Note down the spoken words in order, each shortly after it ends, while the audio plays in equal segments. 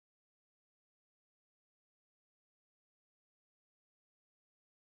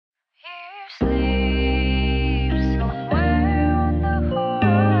sleep somewhere on the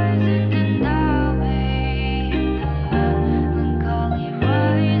horizon, and I'll be in the melancholy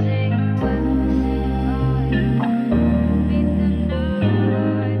rising when the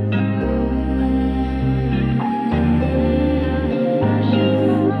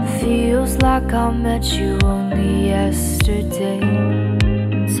night feels like I met you only yesterday.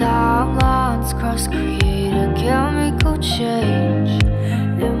 Timelines cross, create a chemical change.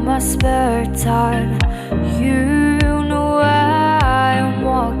 In my spare time, you know why I'm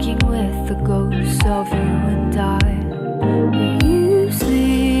walking with the ghosts of you and I. You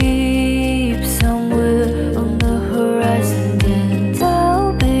sleep somewhere on the horizon, and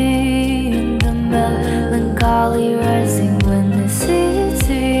I'll be in the melancholy rising when the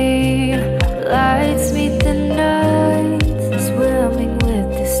city lights meet the night, swimming with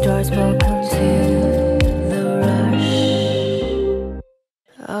the stars. Welcome to the rush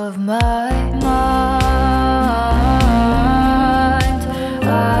of my mind.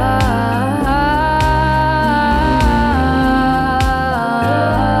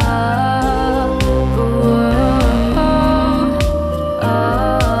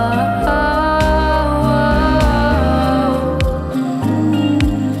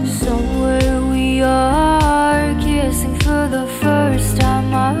 Somewhere we are kissing for the first time.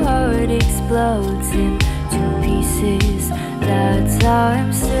 My heart explodes into pieces that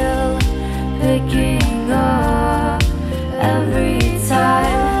I'm still picking up. Every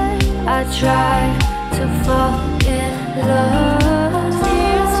time I try to fall in love,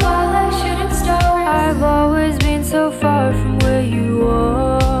 tears fall like shooting stars. I've always been so far from where you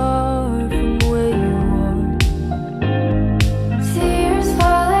are, from where you are. Tears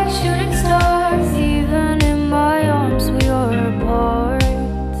fall like shooting stars. Even in my arms we are apart.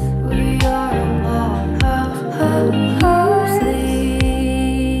 We are apart.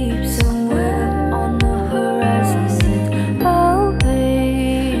 Sleep somewhere on the horizon, and I'll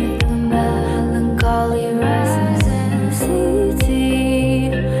be the melancholy rises in the city.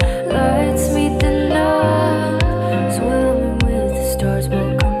 Lights meet the night, swimming with the stars.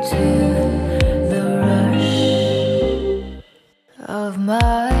 Welcome to the rush of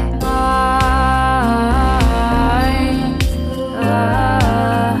my mind.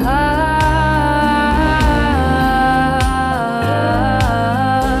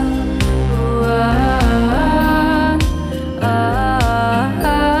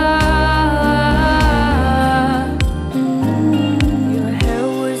 Your hair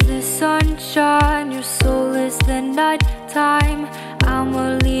was the sunshine, your soul is the nighttime. I'm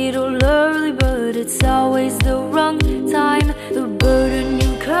a little early, but it's always the wrong time. The burden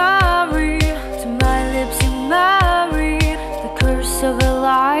you carry, to my lips you marry. The curse of a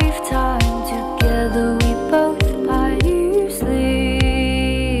lifetime, together we both pine. You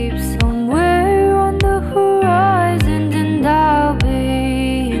sleep somewhere on the horizon, and I'll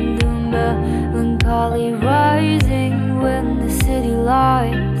be in the melancholy rising when the city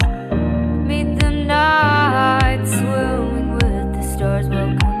lights meet the night, swimming with the stars.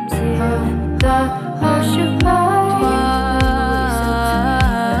 Welcome to the hush of my mind.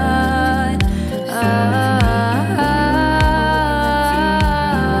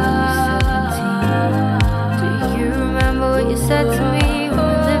 Do you remember what you said to me when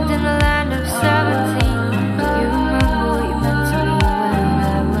we lived in the land of 17? Do you remember what you meant to me when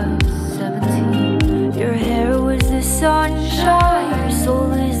I was 17? Your hair was the sunshine, your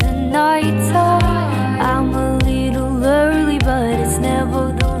soul is the nighttime. I'm a little early, but it's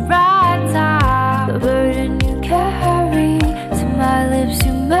never the right time. The burden you carry, to my lips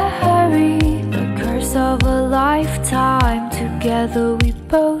you marry. The curse of a lifetime, together we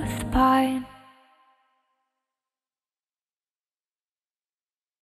both pine.